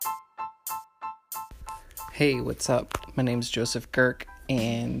Hey, what's up? My name's Joseph Girk,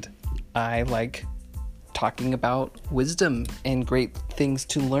 and I like talking about wisdom and great things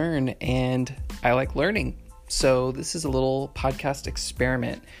to learn, and I like learning. So this is a little podcast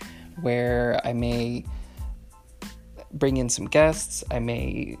experiment where I may bring in some guests, I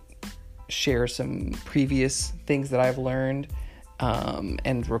may share some previous things that I've learned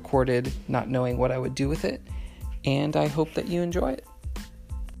and recorded, not knowing what I would do with it, and I hope that you enjoy it.